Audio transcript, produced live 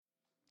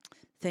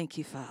Thank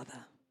you,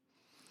 Father.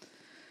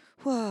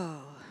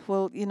 Whoa.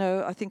 Well,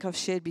 I think I've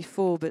shared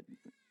before, but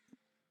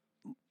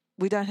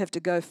we don't have to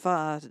go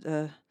far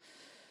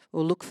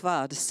or look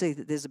far to see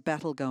that there's a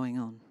battle going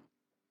on.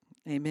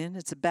 Amen.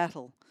 It's a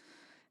battle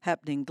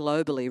happening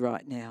globally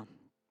right now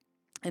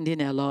and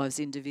in our lives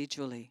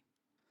individually,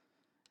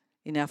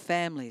 in our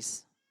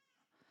families.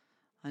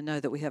 I know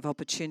that we have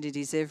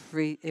opportunities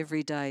every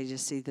day to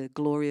see the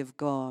glory of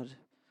God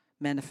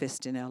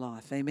manifest in our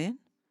life. Amen.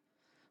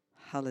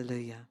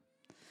 Hallelujah.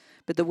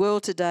 But the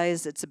world today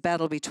it's a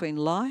battle between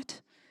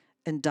light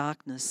and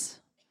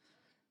darkness.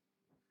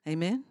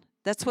 Amen.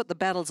 That's what the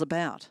battle's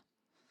about.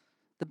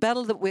 The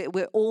battle that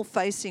we're all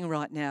facing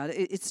right now,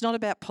 it's not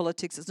about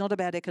politics, it's not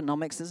about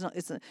economics,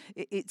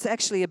 it's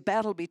actually a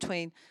battle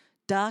between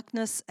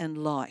darkness and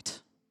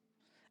light.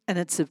 And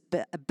it's a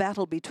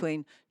battle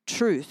between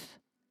truth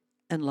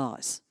and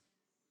lies.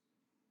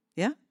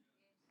 Yeah?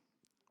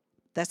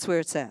 That's where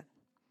it's at.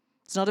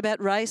 It's not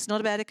about race,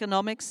 not about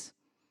economics.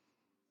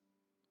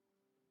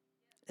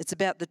 It's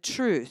about the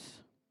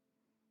truth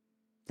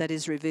that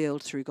is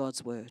revealed through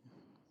God's word.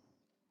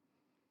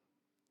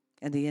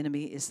 And the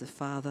enemy is the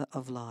father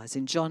of lies.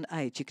 In John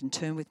 8, you can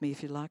turn with me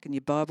if you like in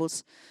your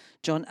Bibles.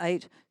 John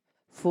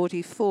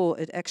 8:44,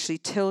 it actually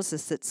tells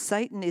us that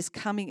Satan is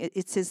coming.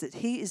 It says that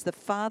he is the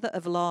father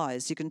of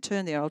lies. You can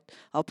turn there.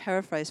 I'll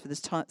paraphrase for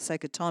the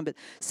sake of time. But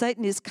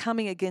Satan is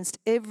coming against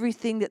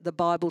everything that the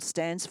Bible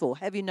stands for.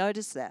 Have you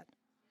noticed that?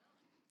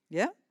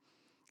 Yeah?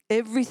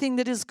 Everything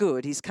that is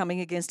good. He's coming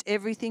against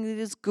everything that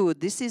is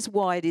good. This is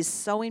why it is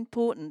so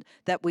important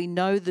that we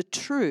know the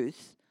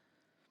truth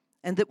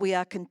and that we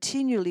are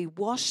continually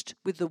washed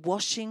with the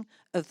washing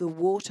of the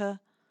water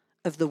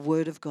of the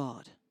Word of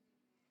God.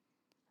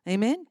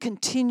 Amen?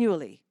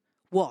 Continually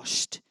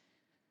washed,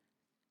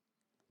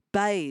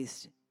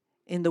 bathed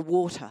in the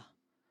water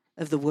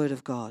of the Word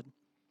of God.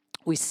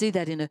 We see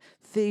that in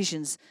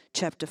Ephesians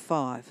chapter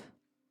 5.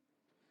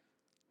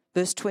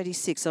 Verse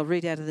 26, I'll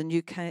read out of the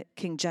New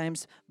King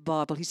James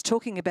Bible. He's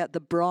talking about the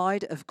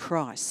bride of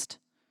Christ,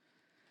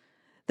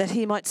 that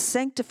he might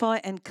sanctify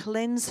and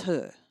cleanse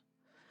her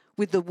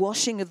with the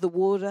washing of the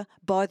water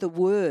by the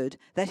word,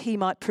 that he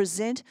might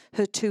present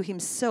her to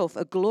himself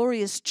a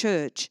glorious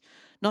church,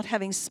 not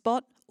having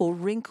spot or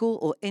wrinkle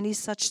or any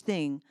such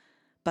thing,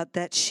 but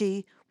that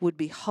she would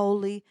be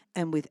holy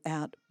and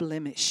without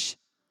blemish.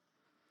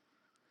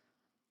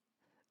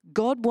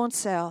 God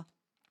wants our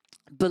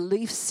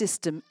belief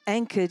system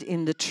anchored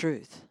in the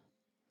truth.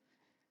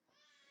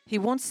 He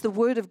wants the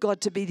Word of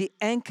God to be the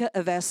anchor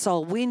of our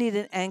soul. We need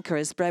an anchor,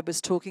 as Brad was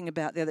talking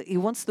about there. He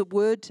wants the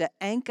Word to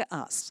anchor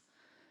us,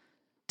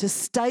 to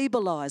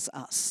stabilize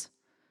us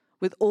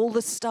with all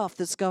the stuff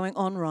that's going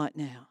on right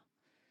now.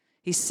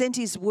 He sent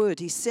His Word.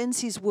 He sends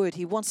His Word.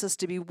 He wants us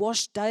to be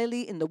washed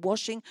daily in the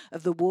washing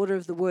of the water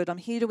of the Word. I'm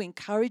here to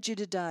encourage you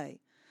today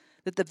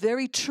that the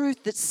very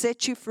truth that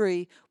sets you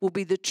free will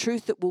be the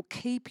truth that will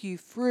keep you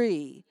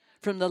free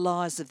from the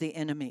lies of the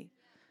enemy.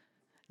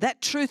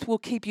 That truth will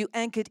keep you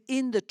anchored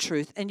in the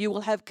truth, and you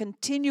will have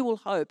continual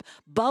hope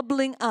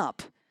bubbling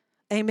up,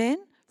 amen,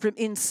 from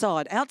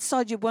inside.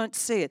 Outside you won't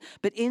see it,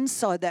 but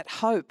inside that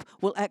hope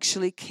will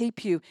actually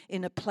keep you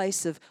in a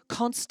place of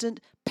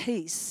constant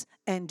peace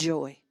and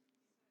joy.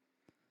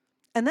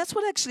 And that's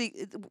what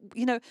actually,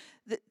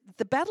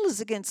 the battle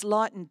is against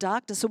light and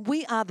darkness, and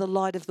we are the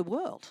light of the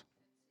world.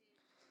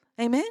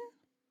 Amen?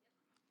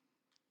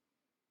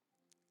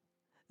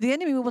 The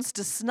enemy wants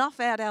to snuff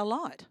out our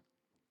light.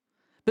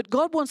 But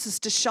God wants us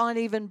to shine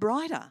even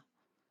brighter.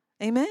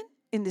 Amen?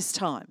 In this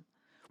time.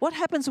 What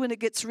happens when it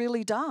gets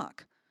really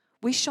dark?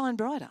 We shine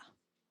brighter.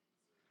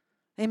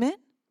 Amen?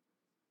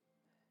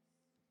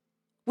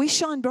 We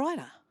shine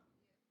brighter.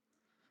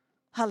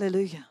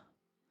 Hallelujah.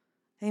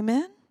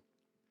 Amen?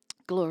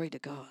 Glory to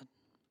God.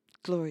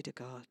 Glory to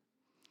God.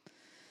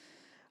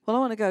 Well, I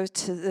want to go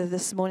to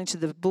this morning to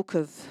the book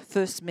of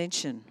first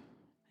mention.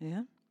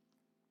 Yeah?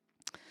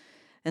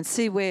 And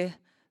see where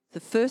the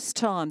first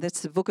time,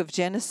 that's the book of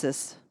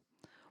Genesis,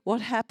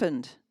 what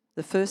happened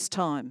the first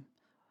time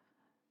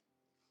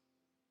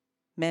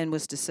man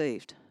was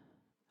deceived?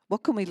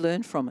 What can we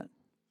learn from it?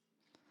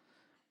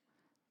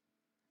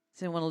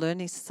 Does anyone want to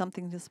learn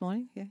something this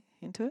morning? Yeah,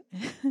 into it?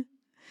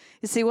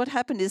 You see, what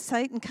happened is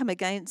Satan came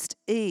against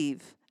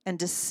Eve and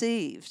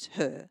deceived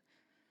her.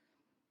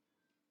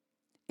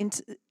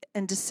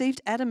 And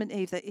deceived Adam and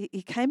Eve.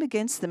 He came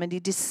against them and he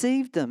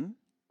deceived them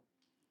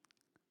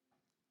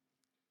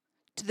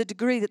to the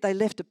degree that they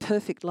left a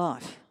perfect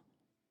life.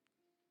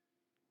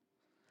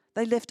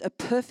 They left a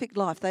perfect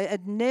life. They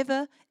had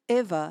never,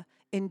 ever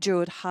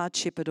endured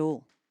hardship at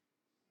all.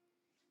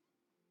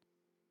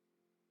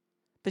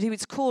 But he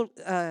was called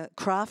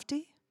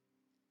crafty,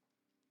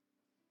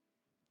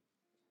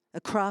 a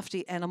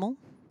crafty animal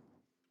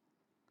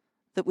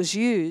that was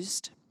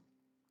used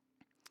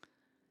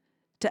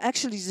to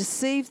actually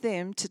deceive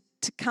them to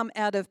come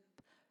out of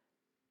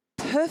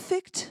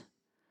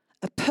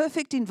a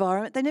perfect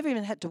environment. They never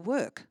even had to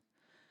work.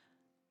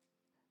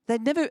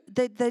 They'd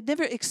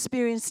never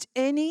experienced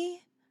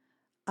any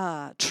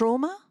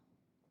trauma,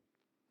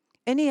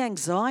 any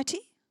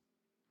anxiety.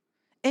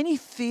 any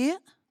fear,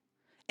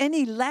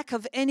 any lack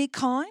of any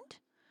kind.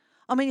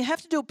 I mean, you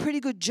have to do a pretty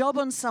good job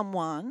on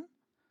someone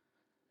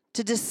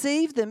to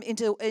deceive them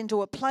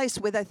into a place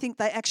where they think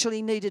they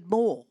actually needed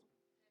more.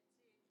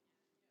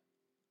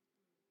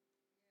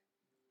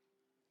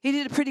 He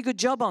did a pretty good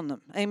job on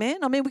them. Amen?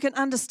 I mean, we can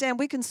understand,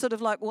 we can sort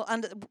of like,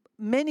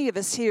 many of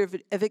us here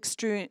have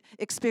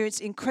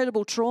experienced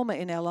incredible trauma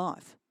in our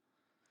life.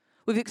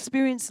 We've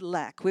experienced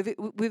lack. We've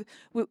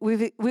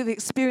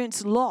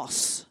experienced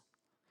loss.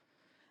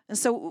 And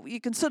so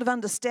you can sort of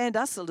understand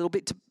us a little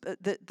bit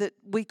that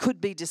we could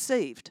be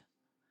deceived.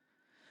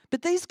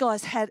 But these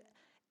guys had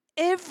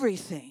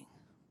everything.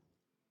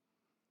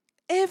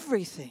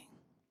 Everything.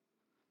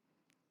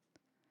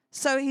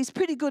 So he's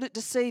pretty good at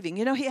deceiving.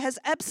 You know, he has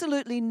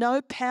absolutely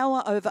no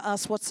power over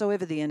us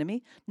whatsoever, the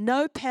enemy.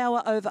 No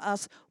power over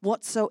us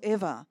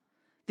whatsoever.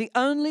 The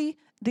only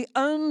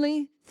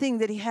thing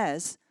that he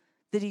has,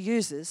 that he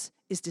uses,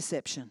 is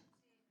deception.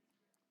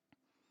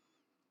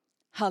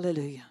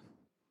 Hallelujah.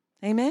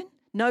 Amen?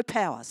 No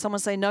power. Someone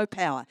say no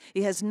power.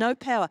 He has no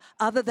power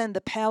other than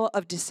the power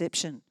of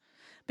deception.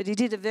 But he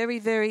did a very,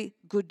 very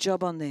good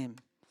job on them.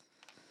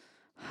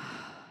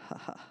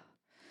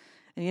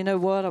 And you know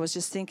what? I was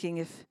just thinking,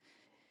 if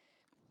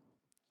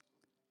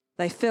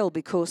they fell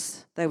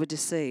because they were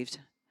deceived.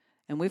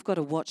 And we've got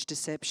to watch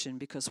deception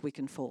because we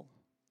can fall.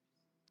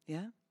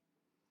 Yeah?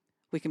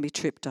 We can be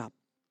tripped up.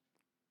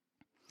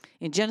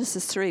 In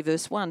Genesis 3,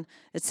 verse 1,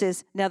 it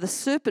says, "Now the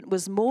serpent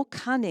was more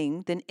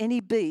cunning than any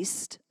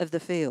beast of the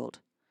field,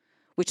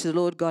 which the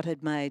Lord God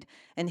had made.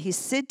 And he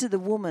said to the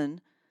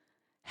woman,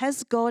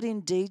 Has God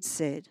indeed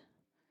said,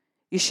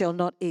 You shall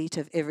not eat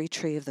of every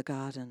tree of the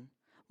garden?"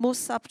 More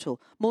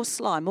subtle, more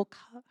sly, more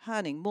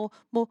cunning,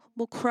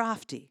 more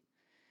crafty.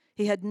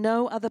 He had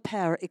no other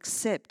power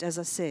except, as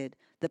I said,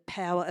 the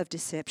power of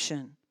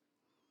deception.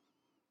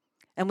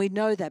 And we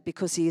know that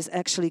because he is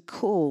actually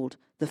called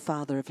the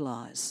father of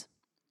lies.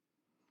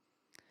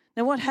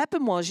 Now what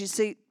happened was, you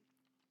see,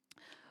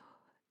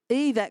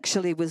 Eve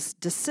actually was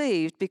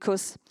deceived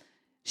because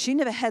she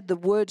never had the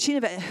word, she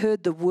never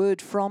heard the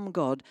word from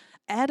God.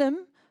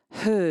 Adam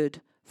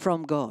heard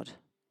from God.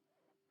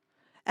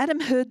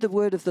 Adam heard the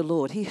word of the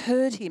Lord. He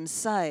heard him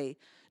say,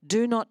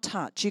 "Do not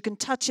touch. You can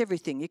touch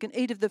everything. You can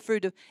eat of the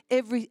fruit of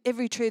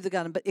every tree of the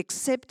garden, but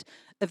except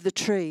of the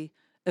tree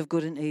of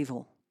good and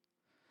evil."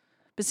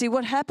 But see,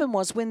 what happened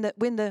was when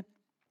the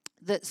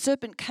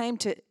serpent came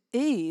to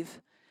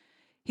Eve,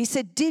 he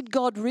said, "Did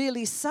God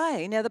really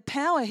say?" Now, the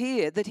power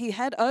here that he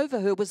had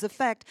over her was the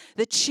fact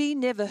that she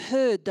never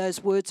heard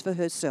those words for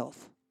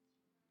herself.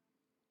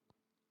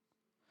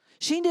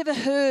 She never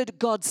heard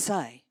God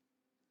say.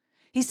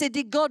 He said,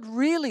 "Did God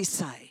really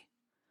say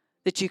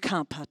that you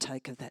can't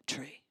partake of that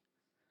tree?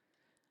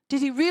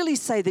 Did he really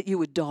say that you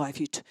would die if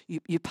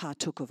you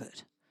partook of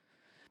it?"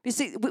 You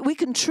see, we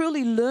can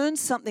truly learn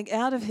something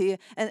out of here.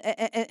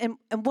 And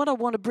what I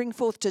want to bring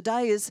forth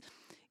today is,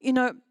 you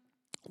know,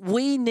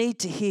 we need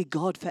to hear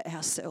God for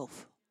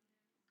ourselves.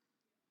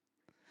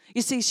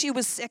 You see, she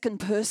was second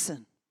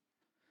person.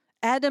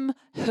 Adam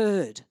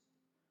heard.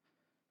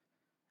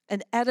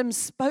 And Adam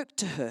spoke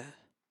to her.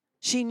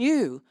 She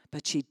knew,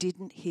 but she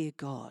didn't hear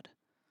God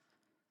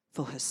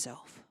for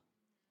herself.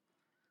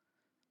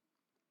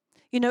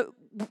 You know,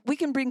 we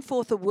can bring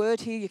forth a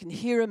word here. You can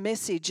hear a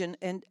message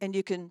and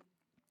you can...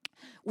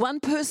 One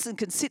person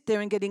can sit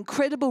there and get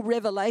incredible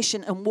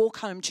revelation and walk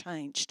home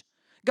changed.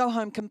 Go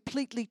home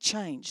completely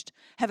changed.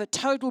 Have a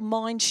total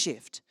mind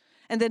shift.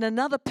 And then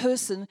another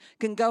person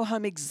can go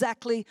home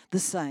exactly the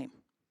same.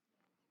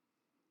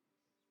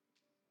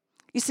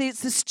 You see,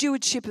 it's the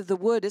stewardship of the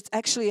word. It's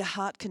actually a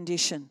heart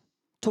condition.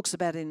 Talks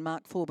about it in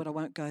Mark 4, but I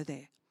won't go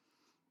there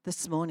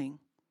this morning.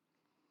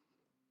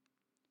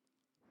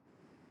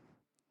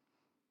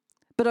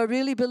 But I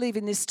really believe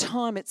in this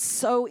time it's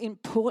so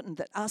important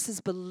that us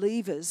as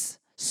believers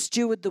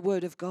steward the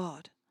word of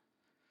God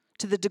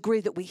to the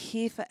degree that we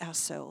hear for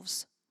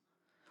ourselves.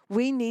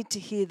 We need to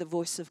hear the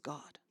voice of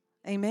God.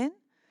 Amen?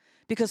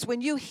 Because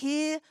when you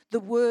hear the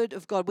word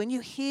of God, when you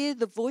hear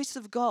the voice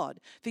of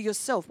God for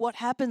yourself, what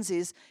happens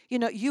is, you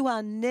know, you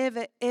are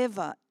never,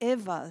 ever,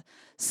 ever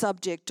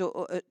subject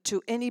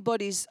to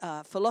anybody's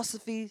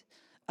philosophy.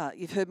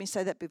 You've heard me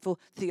say that before.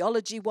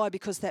 Theology. Why?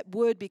 Because that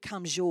word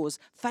becomes yours.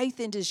 Faith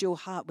enters your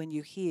heart when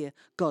you hear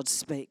God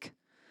speak.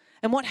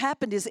 And what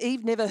happened is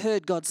Eve never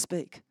heard God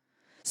speak.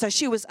 So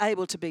she was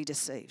able to be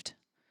deceived.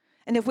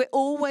 And if we're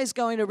always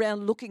going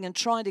around looking and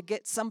trying to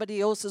get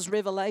somebody else's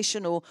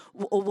revelation or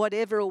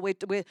whatever, or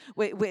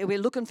we're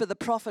looking for the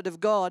prophet of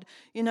God,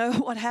 you know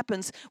what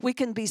happens? We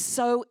can be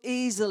so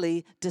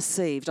easily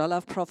deceived. I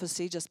love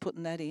prophecy, just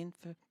putting that in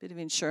for a bit of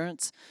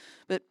insurance.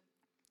 But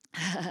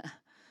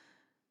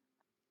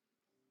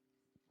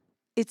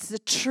it's the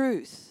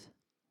truth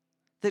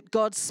that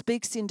God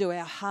speaks into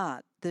our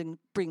heart that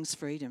brings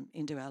freedom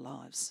into our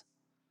lives.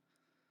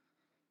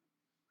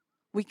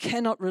 We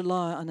cannot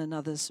rely on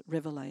another's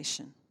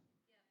revelation.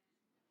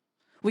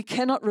 We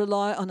cannot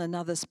rely on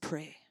another's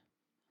prayer.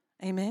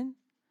 Amen?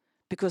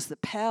 Because the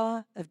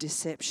power of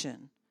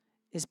deception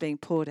is being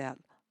poured out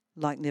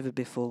like never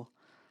before.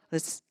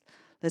 Let's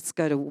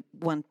go to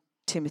 1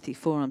 Timothy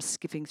 4. I'm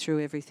skipping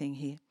through everything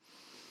here.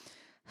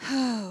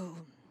 Oh.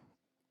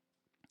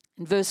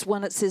 In verse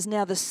 1 it says,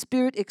 "Now the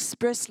Spirit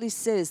expressly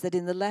says that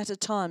in the latter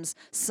times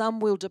some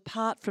will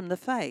depart from the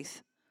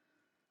faith,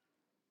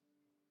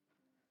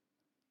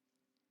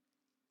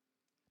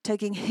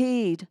 taking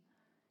heed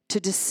to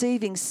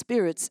deceiving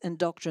spirits and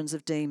doctrines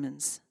of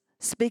demons,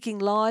 speaking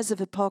lies of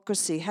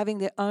hypocrisy, having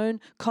their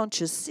own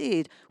conscience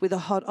seared with a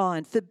hot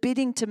iron,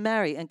 forbidding to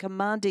marry and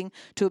commanding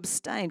to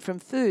abstain from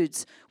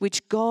foods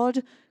which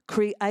God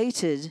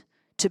created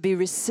to be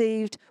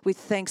received with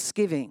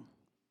thanksgiving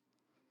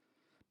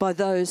by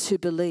those who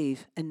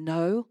believe and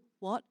know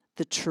what?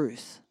 The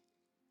truth.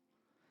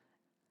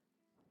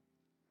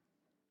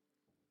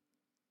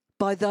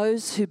 By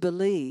those who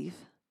believe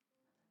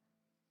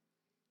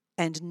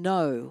and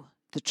know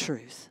the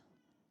truth.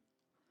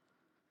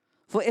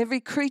 For every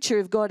creature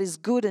of God is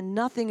good, and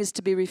nothing is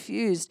to be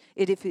refused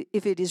if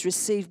it is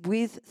received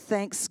with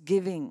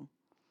thanksgiving.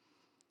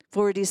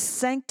 For it is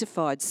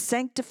sanctified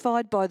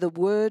by the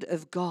word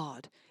of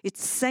God.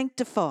 It's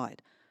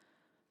sanctified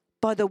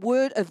by the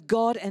word of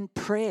God and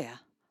prayer.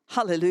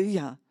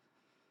 Hallelujah.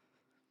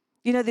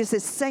 You know, there's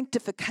this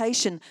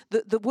sanctification.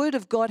 The word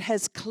of God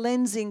has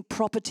cleansing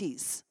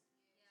properties.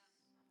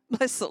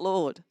 Bless the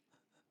Lord.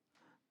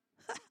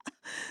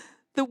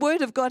 The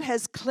word of God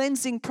has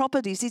cleansing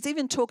properties. He's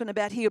even talking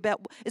about here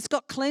about it's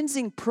got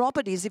cleansing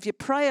properties. If you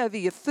pray over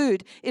your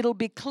food, it'll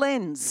be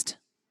cleansed.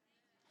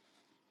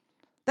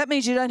 That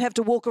means you don't have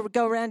to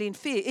go around in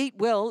fear. Eat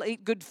well,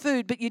 eat good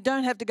food, but you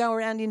don't have to go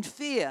around in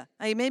fear.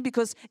 Amen?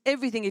 Because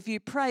everything, if you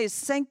pray, is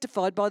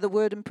sanctified by the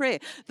word and prayer.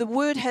 The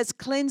word has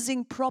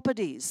cleansing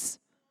properties.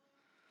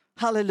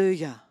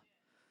 Hallelujah.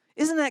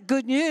 Isn't that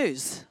good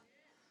news?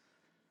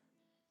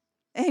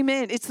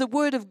 Amen. It's the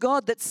word of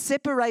God that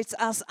separates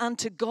us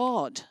unto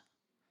God.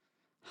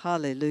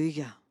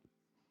 Hallelujah.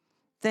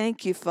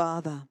 Thank you,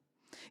 Father.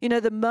 You know,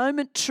 the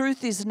moment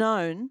truth is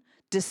known,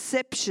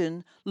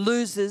 deception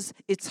loses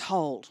its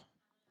hold.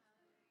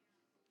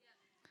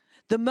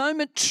 The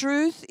moment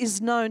truth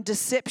is known,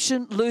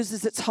 deception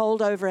loses its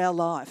hold over our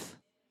life.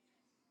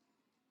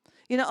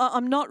 You know,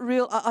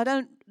 I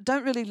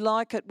don't really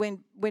like it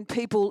when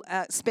people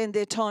spend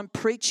their time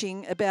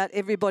preaching about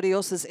everybody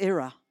else's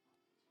error.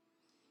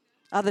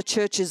 Other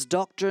churches'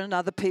 doctrine,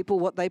 other people,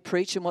 what they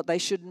preach and what they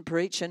shouldn't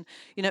preach. And,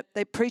 you know,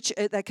 they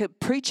could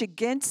preach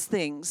against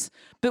things,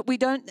 but we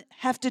don't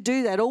have to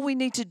do that. All we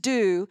need to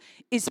do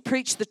is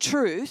preach the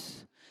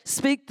truth,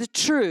 speak the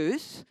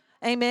truth,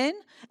 amen,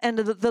 and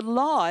the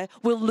lie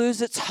will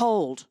lose its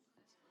hold.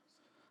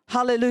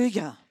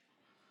 Hallelujah.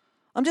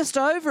 I'm just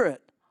over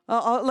it.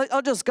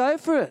 I'll just go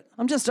for it.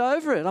 I'm just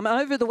over it. I'm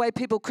over the way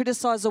people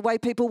criticize the way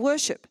people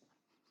worship.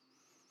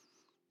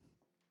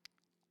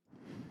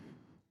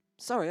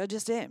 Sorry, I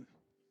just am.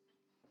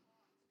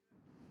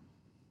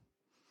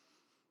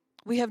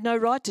 We have no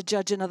right to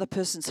judge another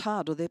person's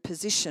heart or their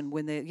position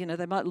when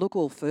they might look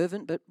all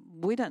fervent, but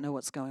we don't know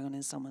what's going on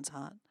in someone's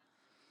heart.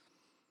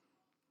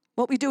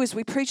 What we do is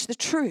we preach the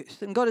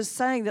truth, and God is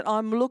saying that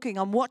I'm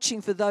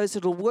watching for those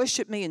that will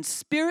worship me in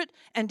spirit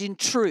and in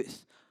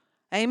truth.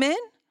 Amen?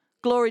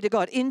 Glory to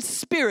God. In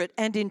spirit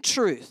and in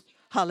truth.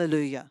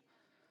 Hallelujah.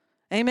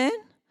 Amen?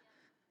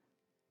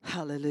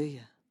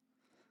 Hallelujah.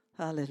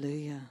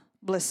 Hallelujah.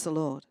 Bless the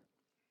Lord.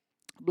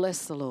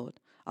 Bless the Lord.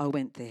 I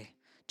went there.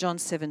 John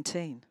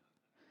 17.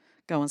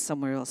 Go on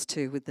somewhere else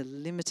too with the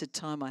limited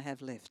time I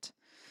have left.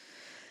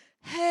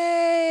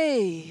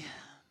 Hey!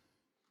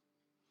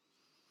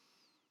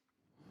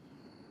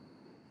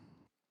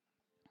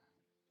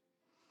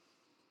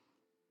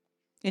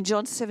 In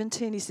John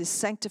 17, he says,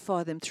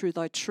 sanctify them through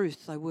thy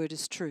truth. Thy word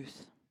is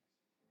truth.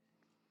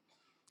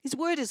 His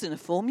word isn't a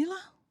formula.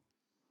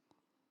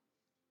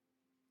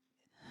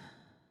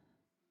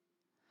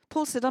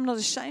 Paul said, I'm not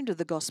ashamed of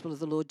the gospel of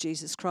the Lord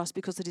Jesus Christ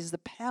because it is the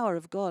power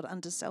of God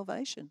unto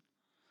salvation.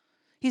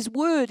 His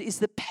word is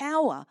the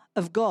power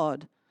of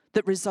God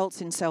that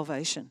results in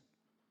salvation.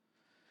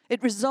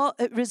 It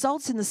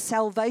results in the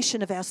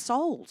salvation of our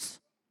souls.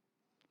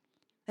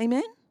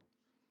 Amen?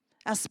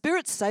 Our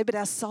spirit's saved, but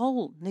our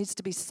soul needs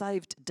to be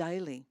saved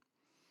daily.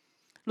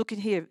 Look in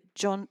here,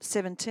 John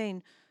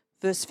 17,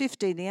 verse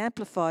 15, the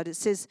Amplified, it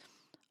says,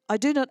 I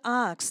do not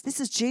ask,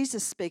 this is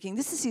Jesus speaking,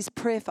 this is his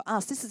prayer for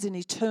us, this is an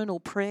eternal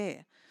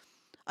prayer.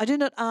 I do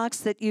not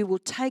ask that you will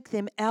take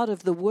them out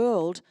of the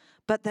world,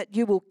 but that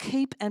you will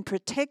keep and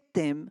protect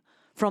them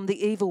from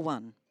the evil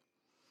one.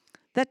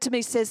 That to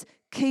me says,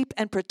 keep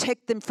and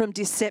protect them from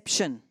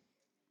deception.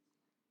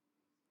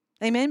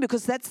 Amen,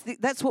 because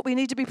that's what we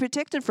need to be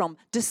protected from,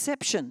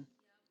 deception.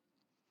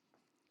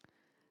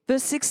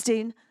 Verse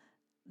 16,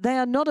 they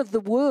are not of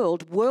the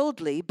world,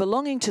 worldly,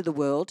 belonging to the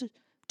world,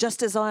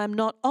 just as I am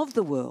not of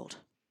the world.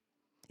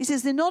 He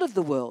says they're not of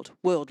the world,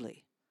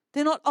 worldly.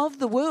 They're not of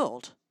the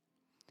world.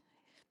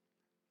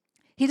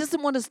 He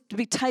doesn't want us to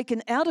be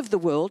taken out of the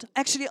world.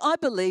 Actually, I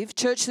believe,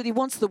 church, that he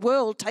wants the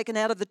world taken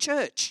out of the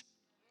church.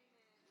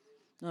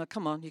 Oh,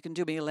 come on, you can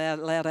do me a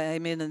louder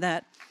amen than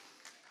that.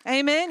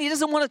 Amen. He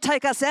doesn't want to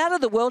take us out of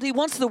the world. He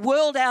wants the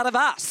world out of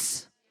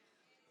us.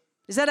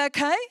 Is that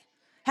okay?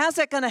 How's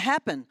that going to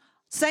happen?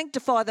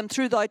 Sanctify them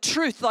through thy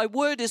truth. Thy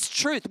word is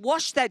truth.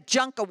 Wash that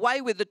junk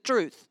away with the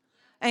truth.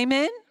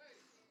 Amen?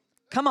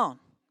 Come on.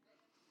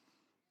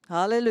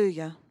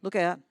 Hallelujah. Look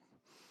out.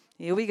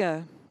 Here we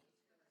go.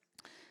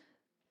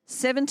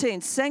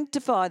 17,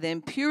 sanctify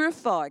them,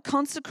 purify,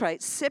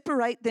 consecrate,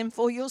 separate them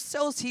for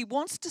yourselves. He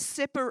wants to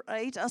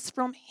separate us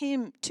from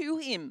him, to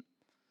him,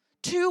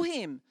 to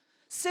him.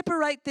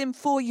 Separate them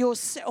for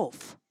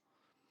yourself.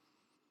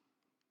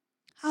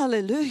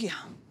 Hallelujah.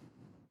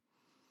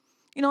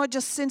 You know, I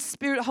just sense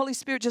Holy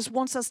Spirit just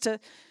wants us to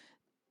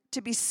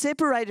be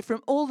separated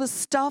from all the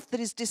stuff that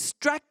is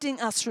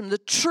distracting us from the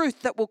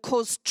truth that will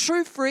cause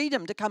true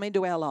freedom to come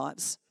into our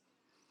lives.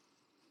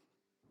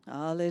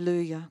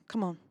 Hallelujah.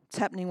 Come on. It's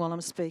happening while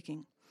I'm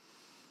speaking.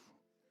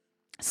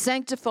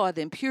 Sanctify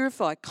them,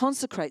 purify,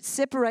 consecrate,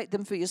 separate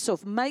them for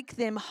yourself. Make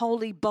them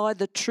holy by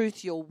the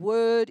truth. Your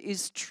word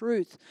is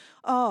truth.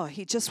 Oh,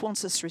 he just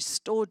wants us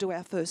restored to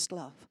our first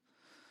love.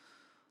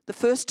 The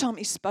first time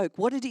he spoke,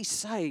 what did he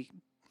say?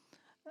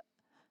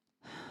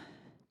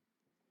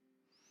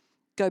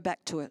 Go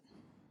back to it.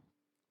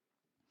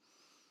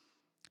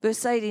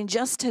 Verse 18,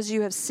 just as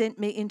you have sent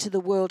me into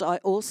the world, I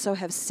also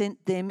have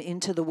sent them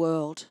into the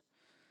world.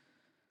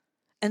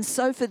 And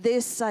so for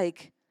their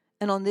sake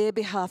and on their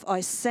behalf,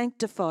 I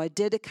sanctify,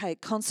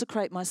 dedicate,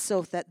 consecrate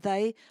myself, that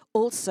they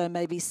also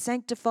may be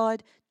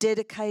sanctified,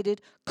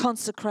 dedicated,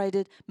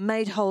 consecrated,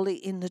 made holy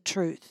in the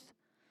truth.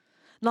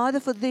 Neither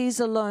for these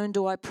alone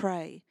do I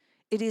pray.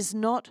 It is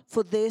not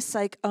for their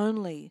sake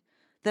only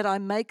that I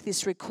make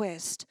this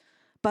request,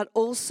 but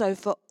also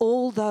for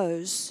all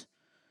those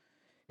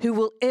who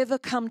will ever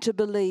come to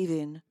believe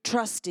in,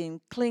 trust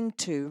in, cling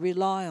to,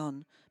 rely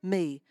on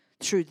me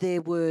through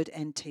their word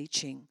and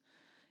teaching.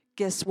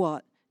 Guess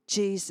what?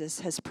 Jesus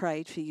has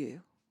prayed for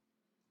you.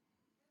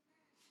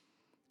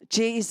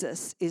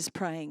 Jesus is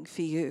praying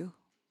for you.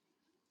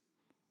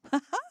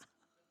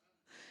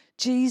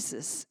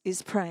 Jesus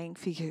is praying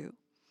for you.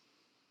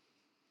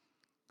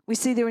 We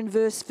see there in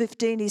verse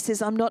 15, he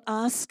says, I'm not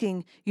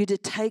asking you to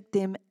take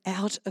them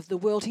out of the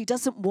world. He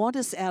doesn't want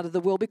us out of the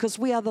world because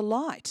we are the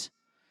light.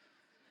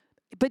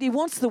 But he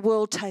wants the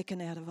world taken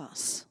out of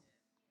us.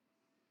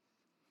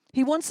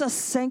 He wants us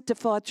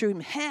sanctified through him.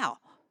 How?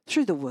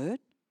 Through the word.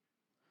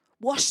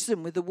 Wash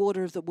them with the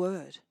water of the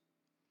word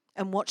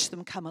and watch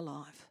them come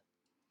alive.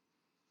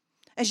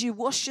 As you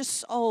wash your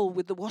soul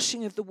with the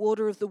washing of the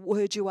water of the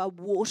word, you are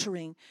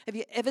watering. Have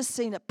you ever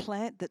seen a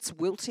plant that's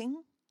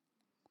wilting?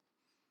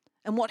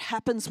 And what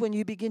happens when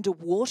you begin to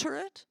water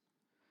it?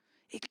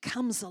 It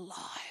comes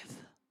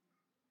alive.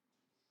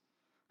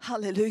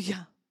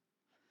 Hallelujah.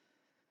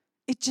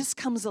 It just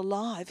comes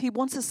alive. He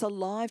wants us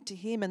alive to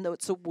him, and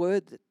it's a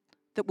word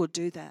that will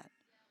do that.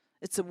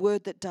 It's a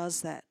word that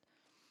does that.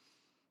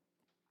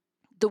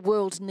 The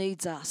world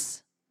needs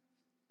us.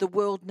 The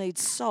world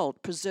needs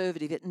salt,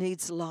 preservative. It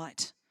needs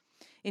light.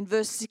 In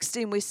verse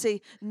 16, we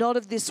see, not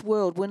of this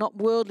world. We're not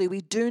worldly.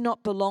 We do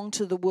not belong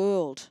to the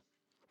world.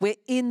 We're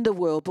in the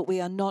world, but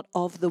we are not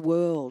of the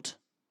world.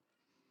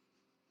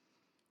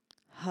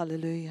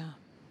 Hallelujah.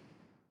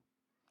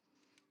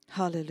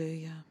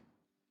 Hallelujah.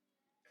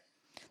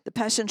 The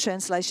Passion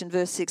Translation,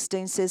 verse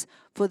 16 says,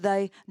 for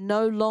they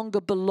no longer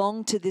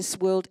belong to this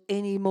world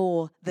any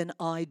more than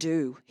I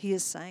do. He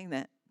is saying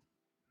that.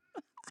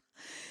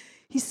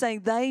 He's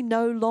saying they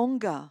no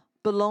longer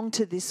belong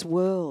to this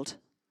world.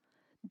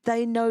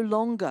 They no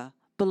longer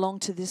belong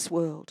to this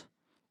world.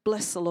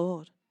 Bless the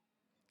Lord.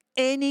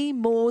 Any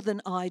more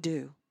than I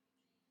do.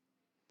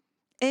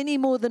 Any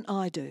more than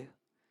I do.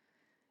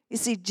 You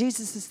see,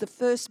 Jesus is the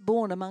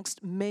firstborn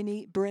amongst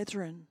many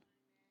brethren.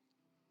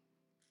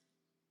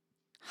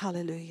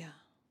 Hallelujah.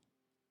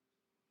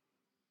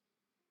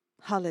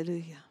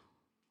 Hallelujah.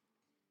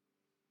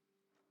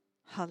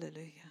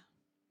 Hallelujah.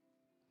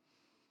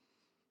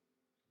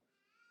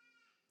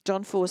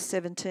 John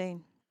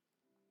 4:17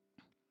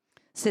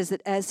 says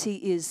that as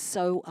he is,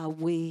 so are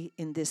we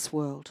in this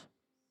world.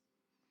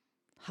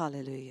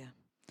 Hallelujah.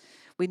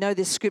 We know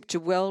this scripture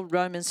well,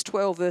 Romans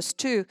 12 verse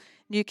 2,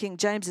 New King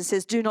James, it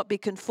says, do not be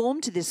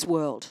conformed to this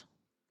world.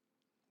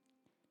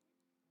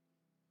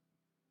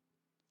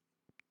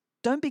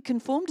 Don't be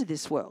conformed to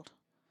this world,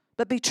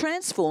 but be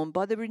transformed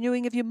by the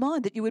renewing of your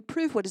mind, that you would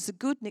prove what is the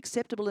good and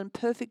acceptable and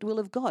perfect will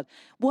of God,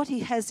 what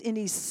he has in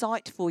his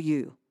sight for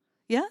you.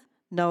 Yeah?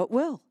 Know it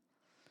well.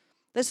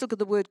 Let's look at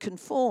the word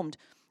conformed.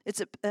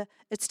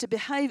 It's to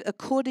behave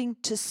according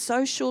to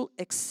social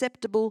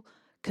acceptable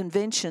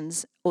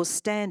conventions or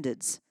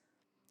standards.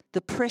 The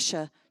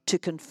pressure to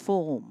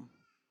conform.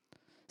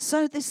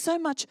 So there's so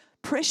much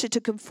pressure to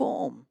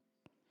conform.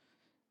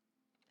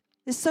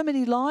 There's so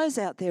many lies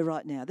out there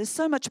right now. There's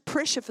so much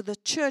pressure for the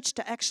church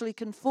to actually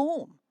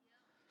conform.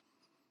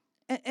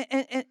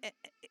 And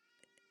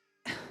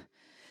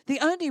the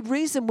only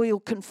reason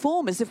we'll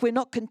conform is if we're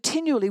not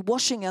continually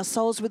washing our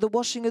souls with the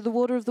washing of the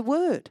water of the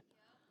word.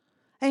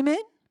 Amen?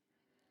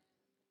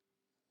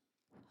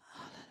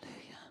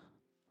 Hallelujah.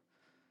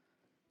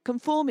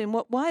 Conform in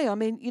what way? I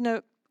mean, you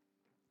know,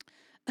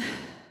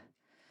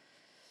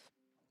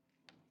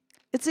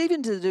 It's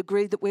even to the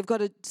degree that we've got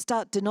to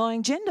start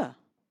denying gender.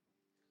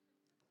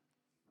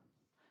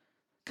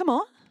 Come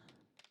on.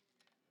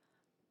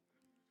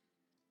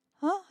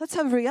 Huh? Let's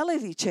have a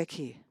reality check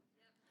here.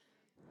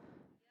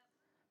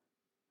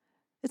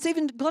 It's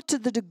even got to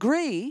the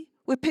degree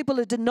where people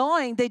are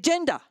denying their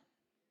gender.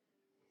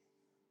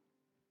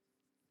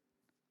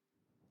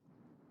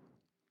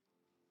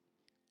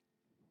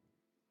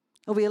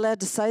 Are we allowed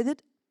to say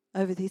that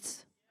over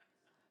this?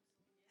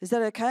 Is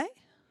that okay?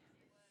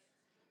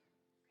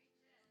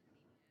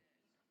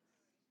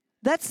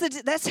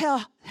 That's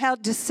how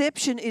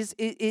deception is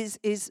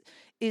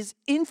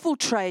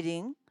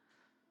infiltrating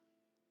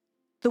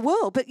the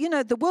world. But,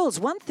 the world's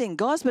one thing,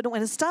 guys, but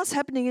when it starts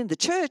happening in the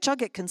church, I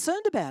get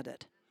concerned about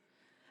it.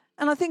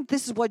 And I think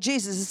this is what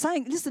Jesus is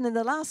saying. Listen, in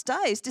the last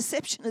days,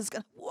 deception is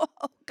going, whoa,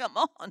 come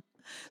on.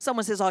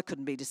 Someone says, I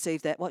couldn't be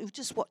deceived that way.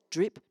 Just what?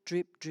 Drip,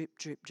 drip, drip,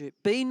 drip, drip.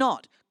 Be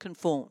not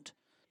conformed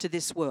to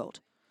this world,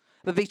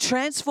 but be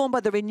transformed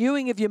by the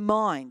renewing of your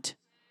mind.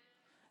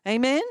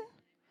 Amen?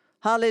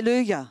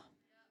 Hallelujah.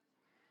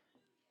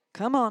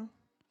 Come on.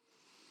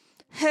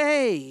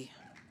 Hey.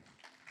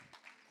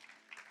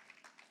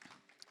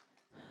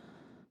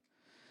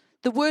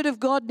 The Word of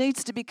God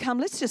needs to become,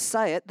 let's just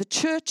say it, the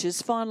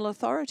church's final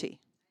authority.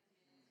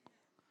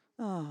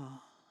 Oh.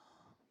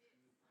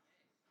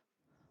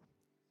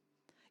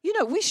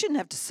 We shouldn't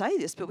have to say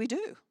this, but we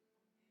do.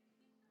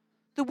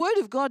 The Word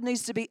of God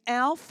needs to be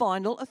our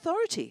final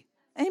authority.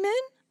 Amen?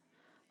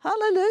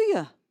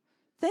 Hallelujah.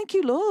 Thank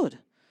you, Lord.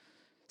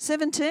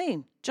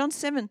 17, John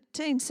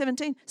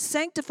 17.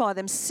 Sanctify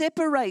them,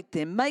 separate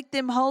them, make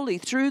them holy.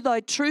 Through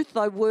thy truth,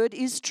 thy word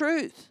is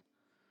truth.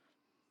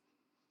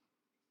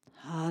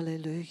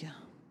 Hallelujah.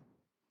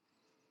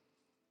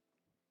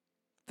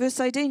 Verse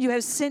 18, you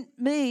have sent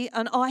me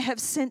and I have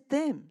sent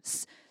them.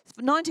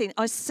 19,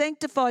 I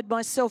sanctified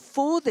myself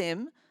for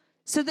them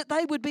so that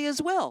they would be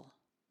as well.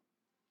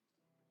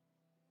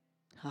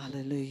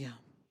 Hallelujah.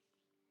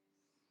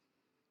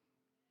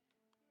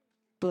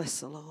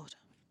 Bless the Lord.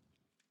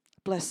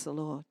 Bless the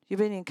Lord. You've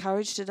been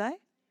encouraged today?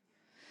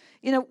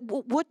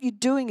 What you're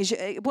doing is,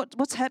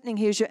 what's happening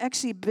here is you're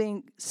actually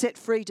being set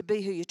free to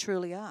be who you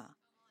truly are.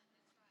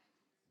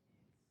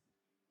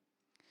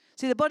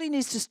 See, the body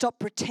needs to stop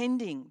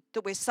pretending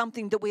that we're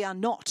something that we are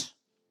not.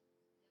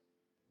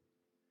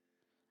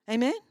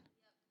 Amen?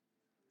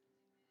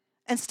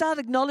 And start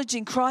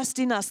acknowledging Christ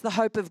in us, the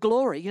hope of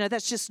glory.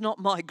 That's just not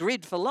my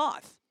grid for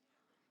life.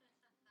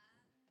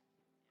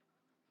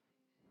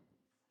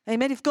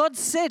 Amen. If God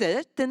said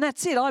it, then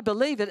that's it. I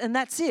believe it, and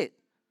that's it.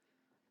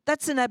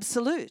 That's an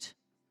absolute.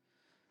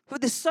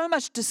 But there's so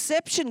much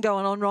deception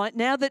going on right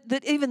now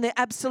that even the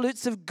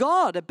absolutes of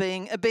God are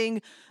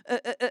being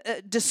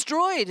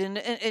destroyed,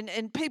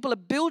 and people are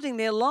building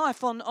their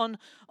life on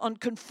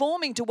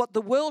conforming to what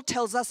the world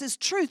tells us is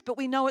truth, but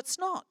we know it's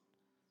not.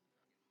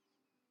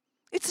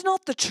 It's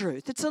not the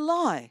truth. It's a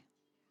lie.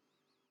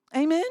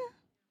 Amen?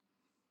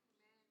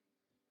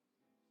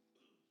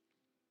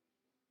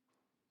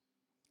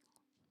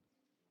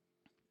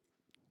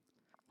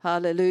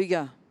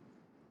 Hallelujah.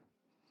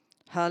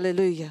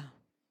 Hallelujah.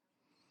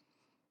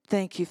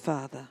 Thank you,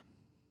 Father.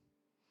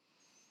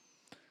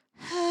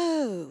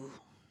 Oh,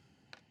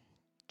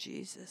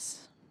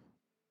 Jesus.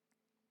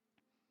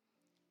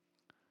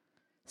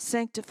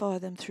 Sanctify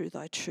them through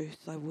thy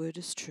truth. Thy word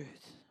is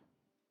truth.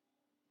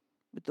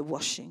 With the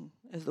washing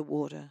of the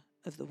water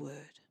of the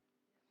word.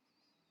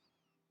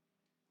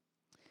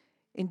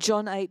 In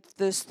John 8,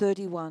 verse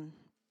 31,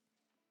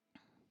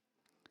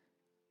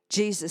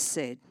 Jesus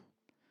said,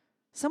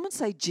 someone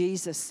say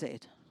Jesus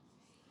said.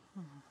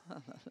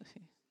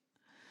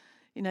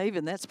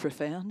 Even that's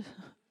profound.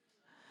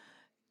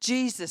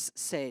 Jesus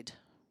said.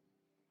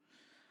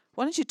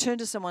 Why don't you turn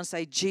to someone and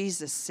say,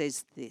 Jesus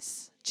says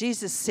this.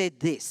 Jesus said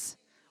this.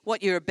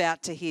 What you're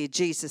about to hear,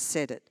 Jesus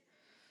said it.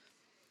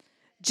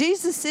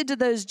 Jesus said to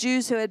those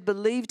Jews who had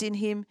believed in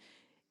him,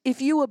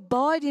 if you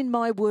abide in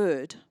my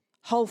word,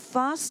 hold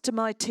fast to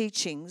my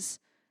teachings,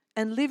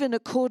 and live in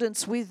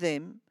accordance with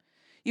them,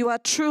 you are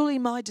truly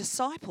my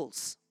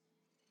disciples.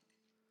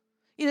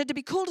 To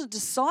be called a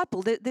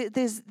disciple,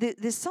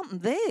 there's something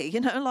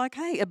there, like,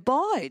 hey,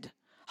 abide,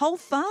 hold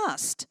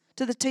fast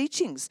to the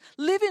teachings,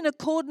 live in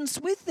accordance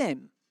with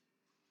them.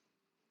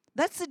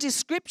 That's the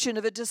description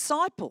of a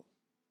disciple.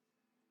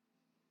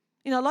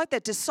 Like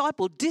that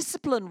disciple,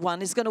 disciplined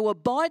one is going to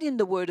abide in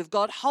the word of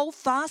God, hold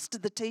fast to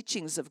the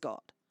teachings of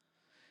God.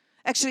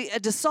 Actually, a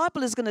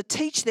disciple is going to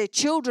teach their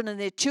children and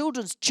their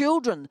children's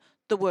children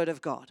the word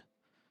of God.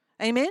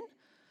 Amen?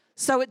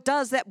 So it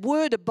does, that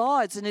word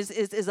abides and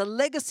is a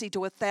legacy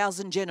to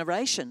 1,000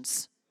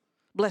 generations.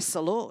 Bless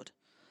the Lord.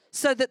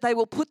 So that they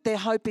will put their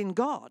hope in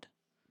God.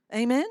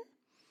 Amen?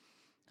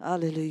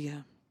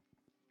 Hallelujah.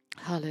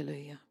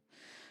 Hallelujah.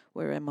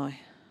 Where am I?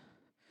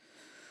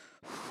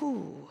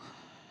 Whew.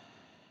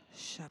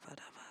 Shabadaba.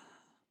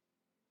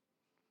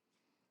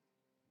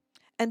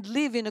 And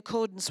live in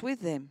accordance with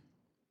them.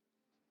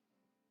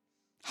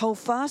 Hold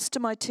fast to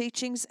my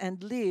teachings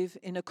and live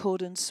in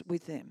accordance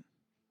with them.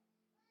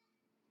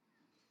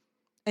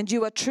 And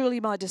you are truly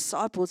my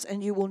disciples,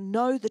 and you will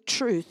know the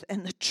truth,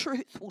 and the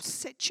truth will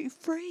set you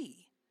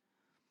free.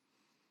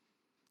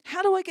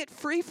 How do I get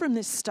free from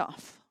this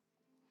stuff?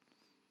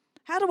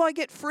 How do I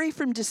get free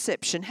from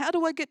deception? How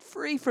do I get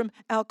free from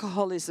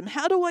alcoholism?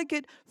 How do I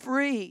get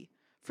free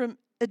from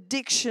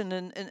addiction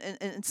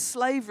and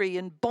slavery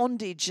and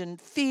bondage and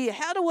fear?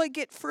 How do I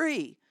get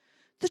free?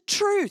 The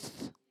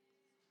truth.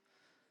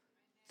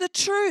 The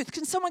truth.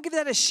 Can someone give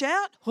that a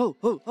shout? Ho,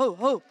 ho, ho,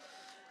 ho.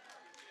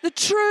 The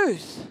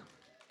truth.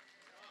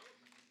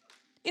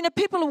 You know,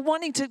 people are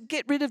wanting to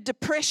get rid of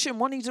depression,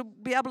 wanting to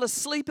be able to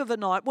sleep of a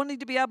night, wanting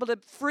to be able to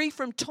free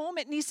from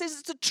torment. And he says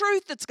it's the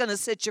truth that's going to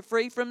set you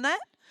free from that.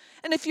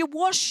 And if you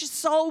wash your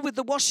soul with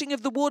the washing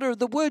of the water of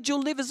the word,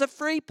 you'll live as a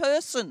free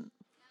person.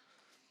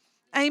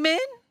 Amen?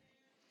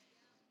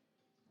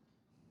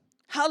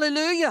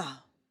 Hallelujah.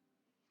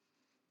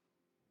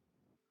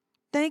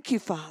 Thank you,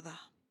 Father.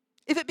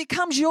 If it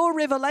becomes your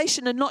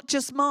revelation and not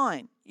just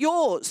mine,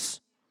 yours.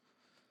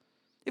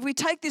 If we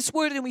take this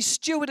word and we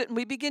steward it and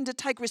we begin to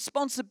take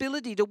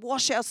responsibility to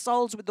wash our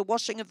souls with the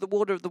washing of the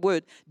water of the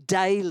word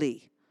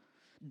daily.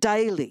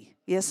 Daily.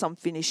 Yes, I'm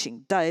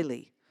finishing.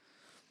 Daily.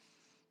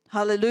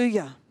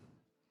 Hallelujah.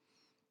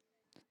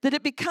 That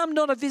it become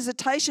not a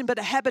visitation but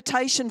a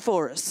habitation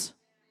for us.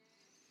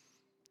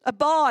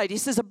 Abide. He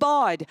says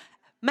abide.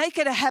 Make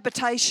it a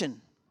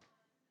habitation.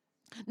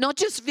 Not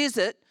just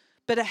visit,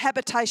 but a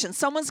habitation.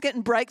 Someone's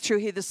getting breakthrough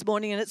here this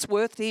morning, and it's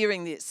worth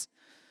hearing this.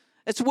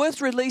 It's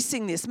worth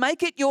releasing this.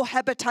 Make it your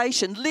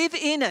habitation. Live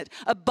in it.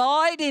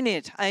 Abide in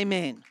it.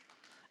 Amen.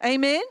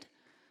 Amen.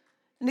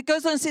 And it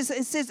goes on and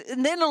says,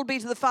 and then it'll be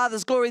to the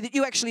Father's glory that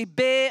you actually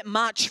bear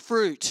much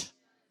fruit.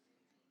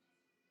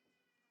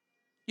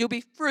 You'll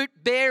be fruit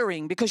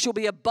bearing because you'll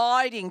be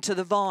abiding to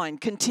the vine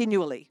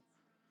continually.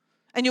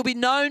 And you'll be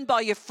known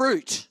by your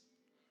fruit.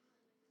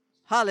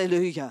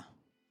 Hallelujah.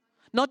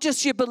 Not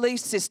just your belief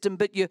system,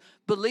 but your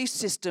belief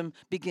system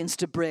begins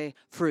to bear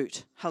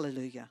fruit.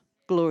 Hallelujah.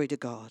 Glory to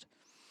God.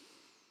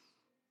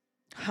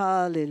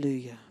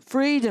 Hallelujah.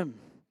 Freedom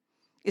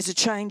is a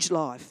changed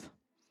life.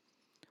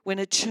 When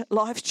a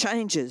life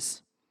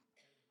changes,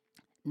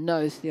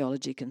 no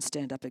theology can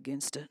stand up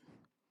against it.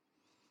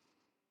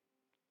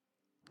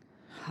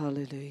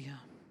 Hallelujah.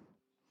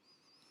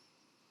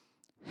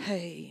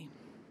 Hey.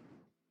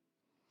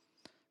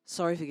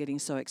 Sorry for getting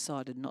so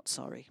excited, not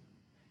sorry.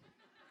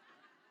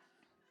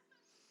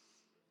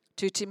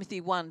 2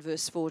 Timothy 1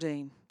 verse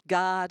 14.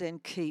 Guard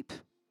and keep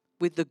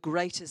with the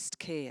greatest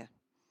care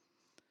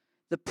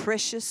the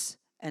precious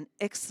and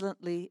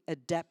excellently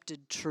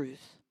adapted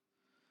truth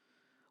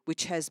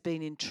which has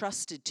been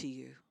entrusted to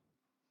you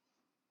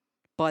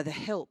by the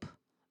help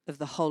of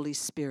the Holy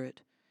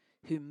Spirit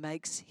who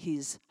makes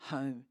his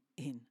home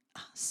in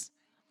us.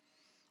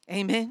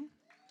 Amen.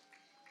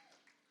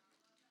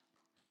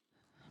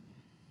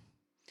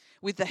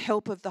 With the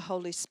help of the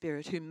Holy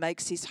Spirit who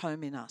makes his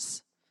home in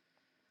us.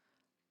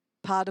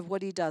 Part of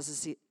what he does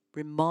is it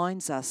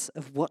reminds us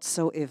of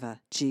whatsoever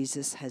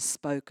Jesus has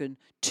spoken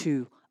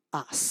to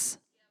us.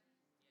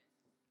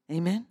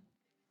 Amen.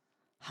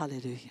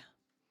 Hallelujah.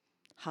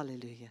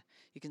 Hallelujah.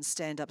 You can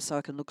stand up so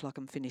I can look like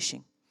I'm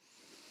finishing.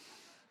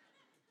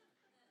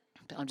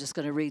 But I'm just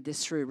going to read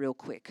this through real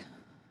quick.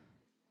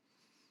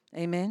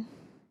 Amen.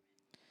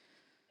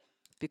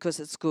 Because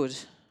it's good.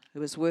 It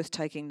was worth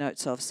taking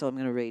notes of, so I'm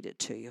going to read it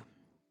to you.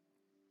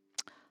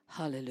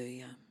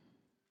 Hallelujah.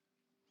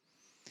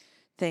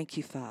 Thank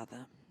you,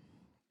 Father.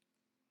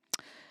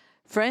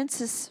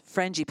 Francis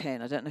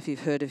Frangipane, I don't know if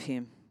you've heard of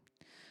him,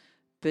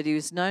 but he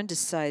was known to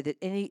say that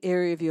any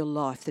area of your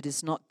life that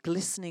is not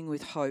glistening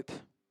with hope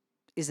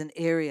is an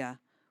area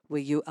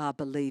where you are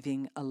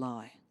believing a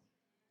lie.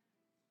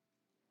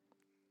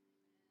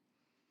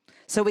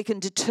 So we can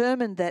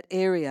determine that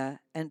area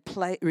and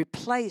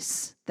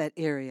replace that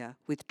area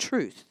with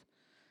truth,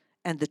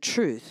 and the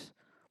truth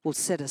will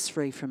set us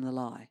free from the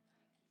lie.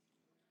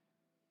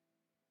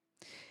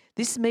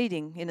 This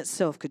meeting in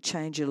itself could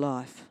change your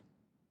life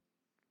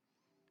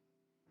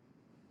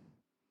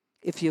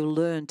if you'll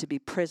learn to be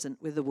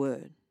present with the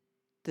word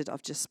that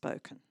I've just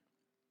spoken.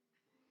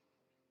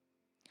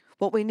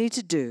 What we need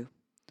to do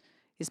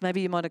is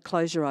maybe you might have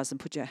closed your eyes and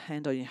put your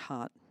hand on your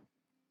heart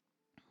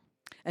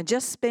and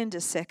just spend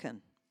a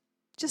second,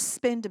 just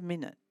spend a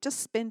minute, just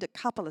spend a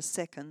couple of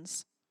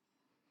seconds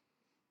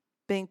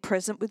being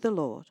present with the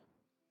Lord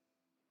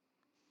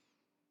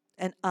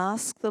and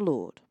ask the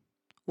Lord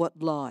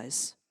what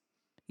lies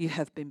you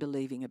have been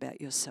believing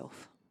about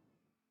yourself.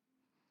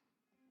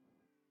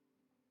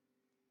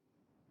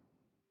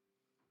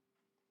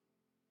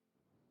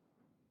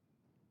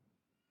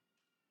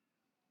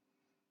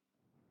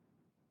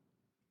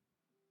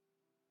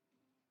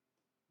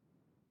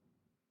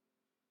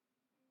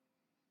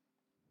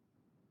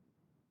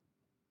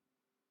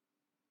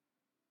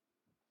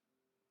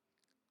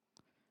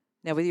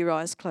 Now, with your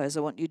eyes closed,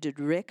 I want you to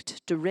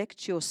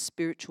direct your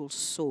spiritual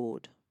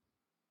sword,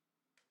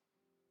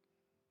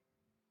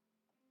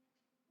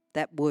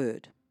 that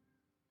word,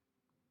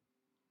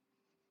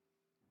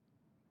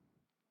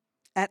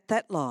 at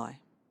that lie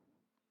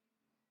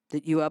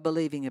that you are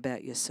believing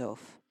about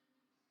yourself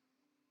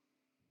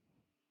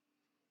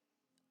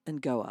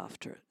and go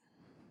after it.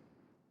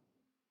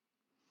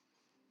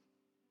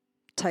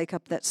 Take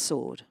up that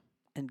sword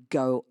and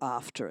go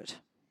after it.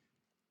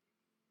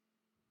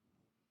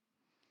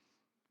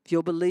 If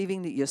you're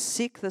believing that you're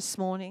sick this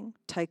morning,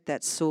 take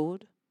that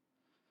sword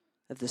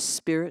of the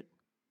Spirit.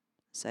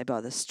 Say,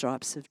 by the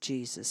stripes of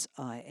Jesus,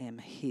 I am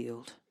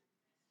healed.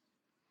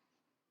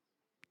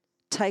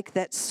 Take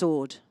that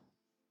sword,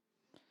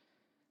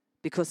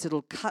 because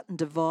it'll cut and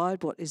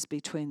divide what is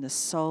between the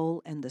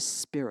soul and the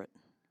spirit,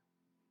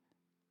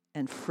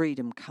 and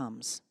freedom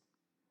comes.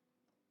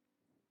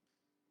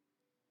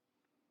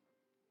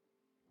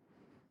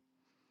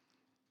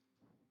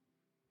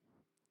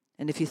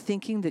 And if you're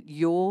thinking that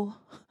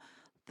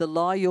the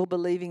lie you're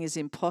believing is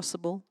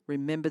impossible,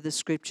 remember the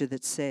scripture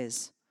that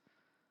says,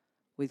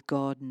 with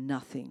God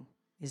nothing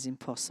is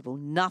impossible.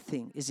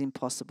 Nothing is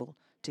impossible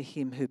to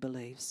him who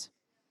believes.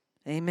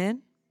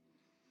 Amen?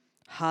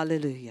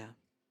 Hallelujah.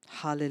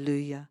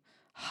 Hallelujah.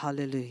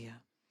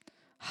 Hallelujah.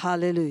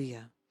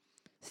 Hallelujah.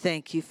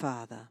 Thank you,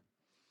 Father.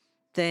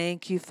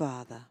 Thank you,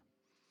 Father.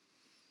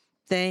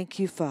 Thank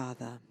you,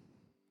 Father.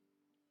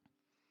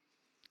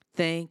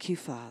 Thank you,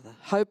 Father.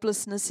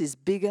 Hopelessness is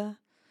bigger,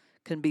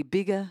 can be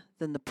bigger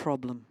than the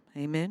problem.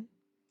 Amen?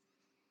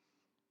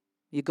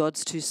 Your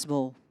God's too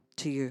small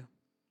to you.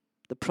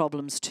 The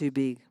problem's too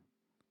big.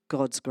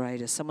 God's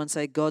greater. Someone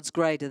say, God's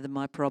greater than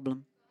my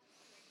problem.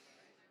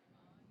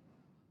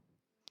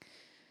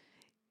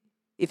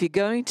 If you're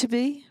going to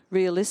be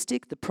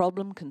realistic, the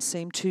problem can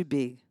seem too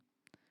big.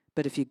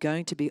 But if you're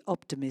going to be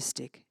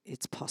optimistic,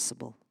 it's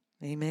possible.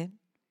 Amen?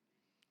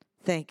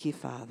 Thank you,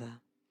 Father.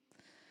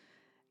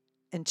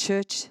 And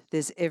church,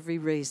 there's every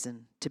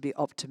reason to be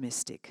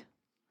optimistic.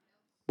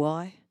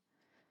 Why?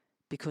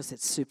 Because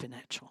it's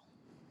supernatural.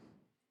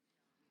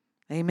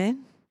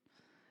 Amen?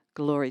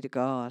 Glory to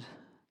God.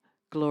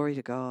 Glory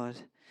to God.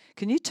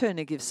 Can you turn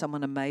and give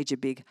someone a major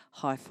big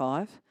high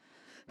five?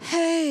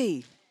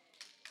 Hey!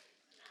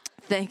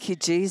 Thank you,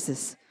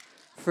 Jesus.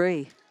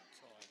 Free.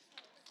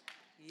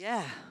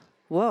 Yeah.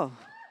 Whoa.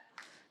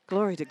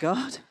 Glory to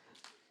God.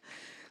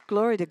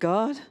 Glory to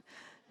God.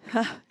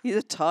 You're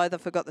the tithe. I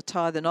forgot the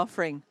tithe and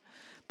offering.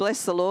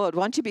 Bless the Lord.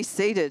 Won't you be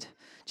seated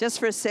just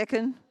for a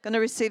second? Going to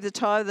receive the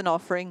tithe and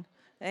offering.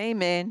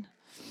 Amen.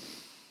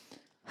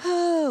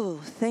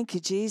 Oh, thank you,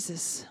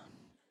 Jesus.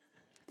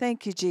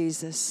 Thank you,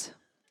 Jesus.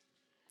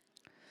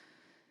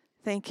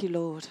 Thank you,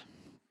 Lord.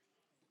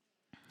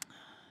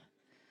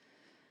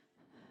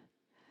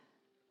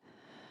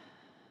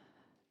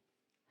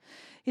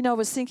 You know, I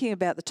was thinking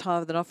about the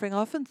tithe and offering. I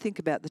often think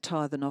about the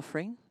tithe and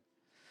offering.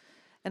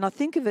 And I'll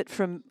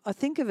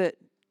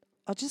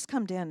just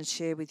come down and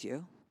share with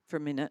you for a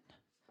minute.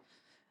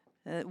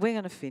 We're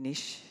going to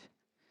finish.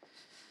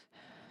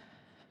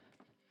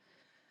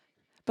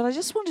 But I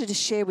just wanted to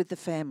share with the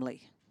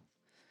family.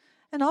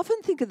 And I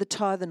often think of the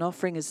tithe and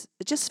offering as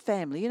just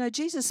family. You know,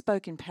 Jesus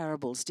spoke in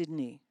parables, didn't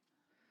he?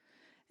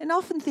 And I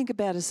often think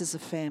about us as a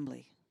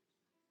family.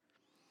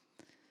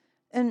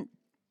 And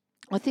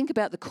I think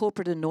about the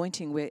corporate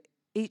anointing where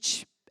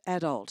each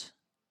adult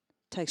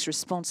takes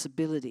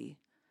responsibility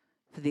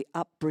for the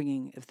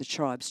upbringing of the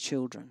tribe's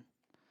children.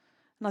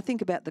 And I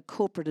think about the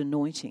corporate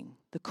anointing,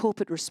 the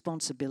corporate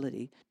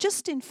responsibility,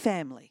 just in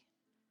family.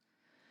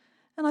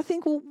 And I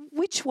think, well,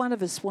 which one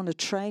of us want to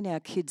train our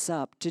kids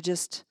up to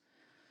just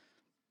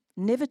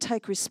never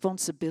take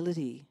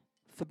responsibility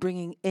for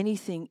bringing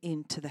anything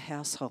into the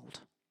household?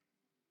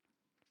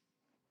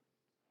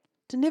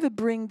 To never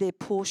bring their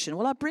portion.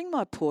 Well, I bring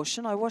my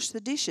portion, I wash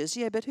the dishes.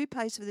 Yeah, but who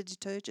pays for the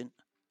detergent?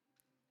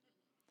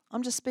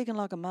 I'm just speaking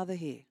like a mother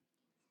here.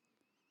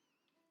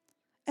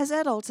 As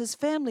adults, as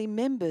family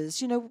members,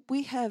 you know,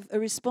 we have a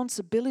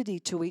responsibility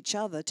to each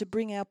other to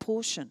bring our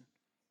portion.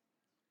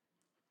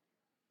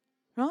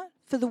 Right?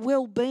 For the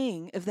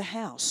well-being of the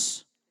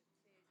house.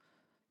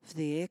 For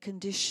the air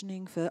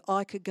conditioning, for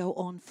I could go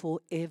on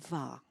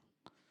forever.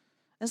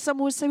 And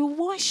someone would say, well,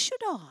 why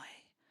should I?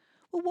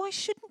 Well, why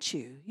shouldn't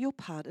you? You're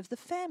part of the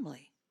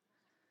family.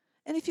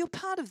 And if you're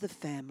part of the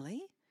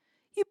family,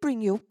 you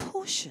bring your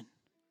portion.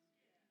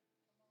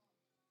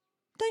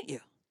 Don't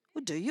you?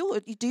 Well, do you?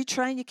 Do you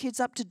train your kids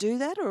up to do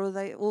that? Or have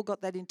they all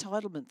got that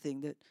entitlement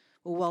thing that,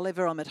 well, while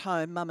ever I'm at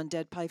home, mum and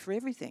dad pay for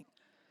everything?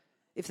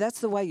 If that's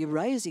the way you're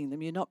raising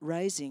them, you're not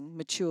raising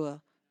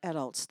mature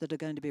adults that are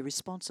going to be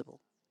responsible.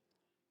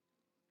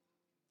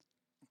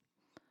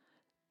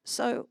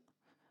 So,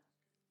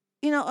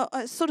 you know,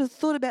 I sort of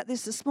thought about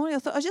this morning. I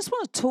thought, I just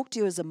want to talk to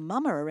you as a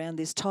mama around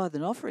this tithe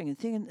and offering and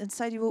thing and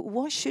say to you, well,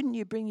 why shouldn't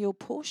you bring your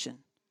portion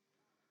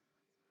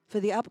for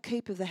the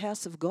upkeep of the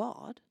house of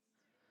God,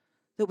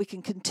 that we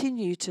can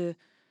continue to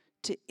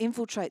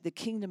infiltrate the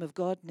kingdom of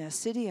God in our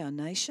city, our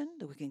nation,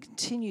 that we can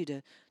continue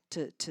to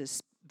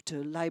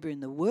labour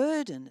in the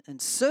word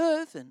and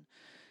serve and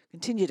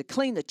continue to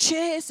clean the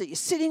chairs that you're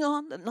sitting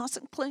on, they're nice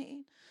and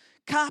clean,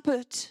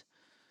 carpet.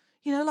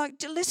 You know, like,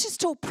 let's just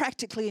talk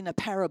practically in a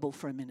parable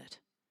for a minute.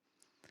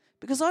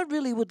 Because I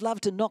really would love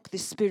to knock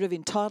this spirit of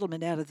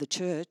entitlement out of the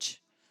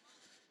church.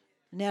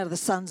 Now to the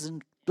sons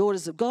and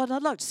daughters of God, and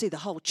I'd like to see the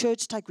whole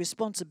church take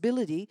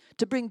responsibility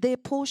to bring their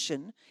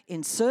portion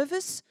in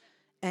service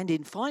and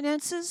in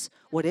finances,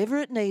 whatever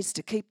it needs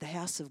to keep the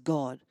house of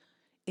God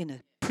in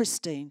a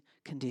pristine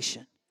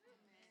condition.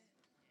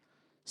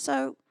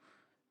 So,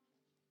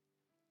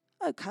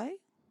 okay,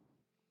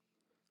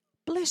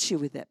 bless you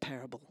with that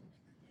parable.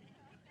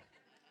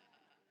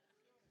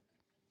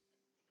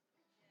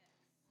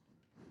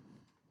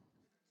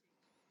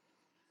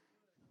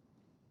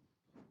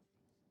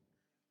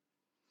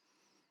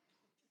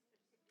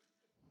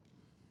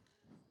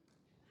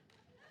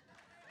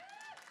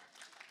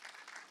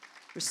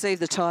 Receive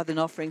the tithe and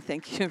offering.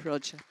 Thank you,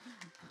 Roger.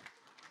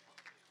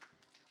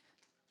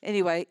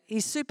 Anyway,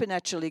 he's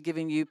supernaturally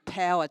giving you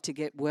power to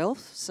get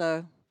wealth,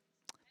 so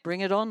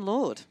bring it on,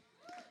 Lord.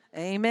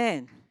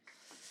 Amen.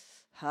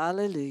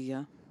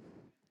 Hallelujah.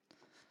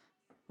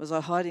 Was I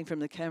hiding from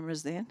the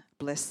cameras then?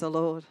 Bless the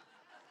Lord.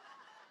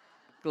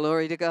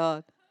 Glory to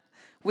God.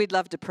 We'd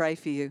love to pray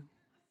for you.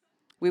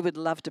 We would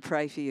love to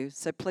pray for you.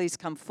 So please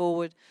come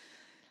forward.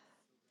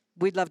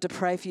 We'd love to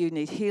pray for you. You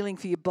need healing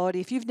for your body.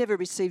 If you've never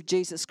received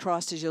Jesus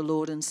Christ as your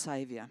Lord and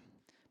Saviour,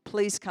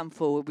 please come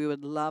forward. We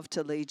would love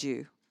to lead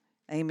you.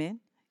 Amen.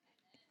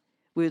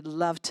 We would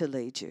love to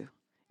lead you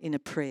in a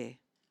prayer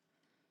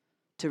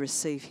to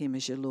receive Him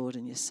as your Lord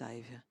and your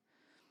Saviour.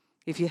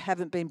 If you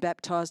haven't been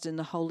baptised in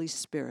the Holy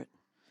Spirit,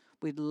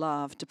 we'd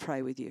love to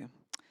pray with you.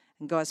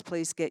 And guys,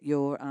 please get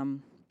your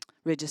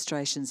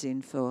registrations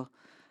in for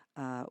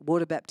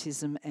water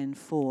baptism and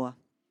for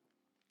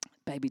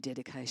baby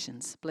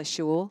dedications. Bless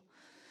you all.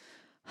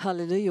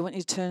 Hallelujah. I want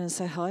you to turn and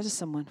say hi to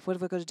someone. What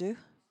have I got to do?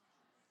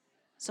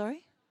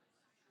 Sorry?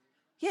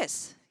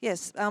 Yes.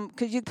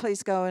 Could you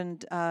please go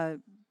and,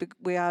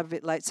 we are a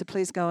bit late, so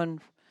please go and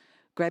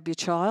grab your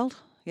child,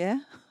 yeah,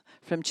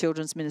 from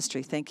Children's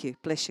Ministry. Thank you.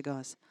 Bless you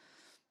guys.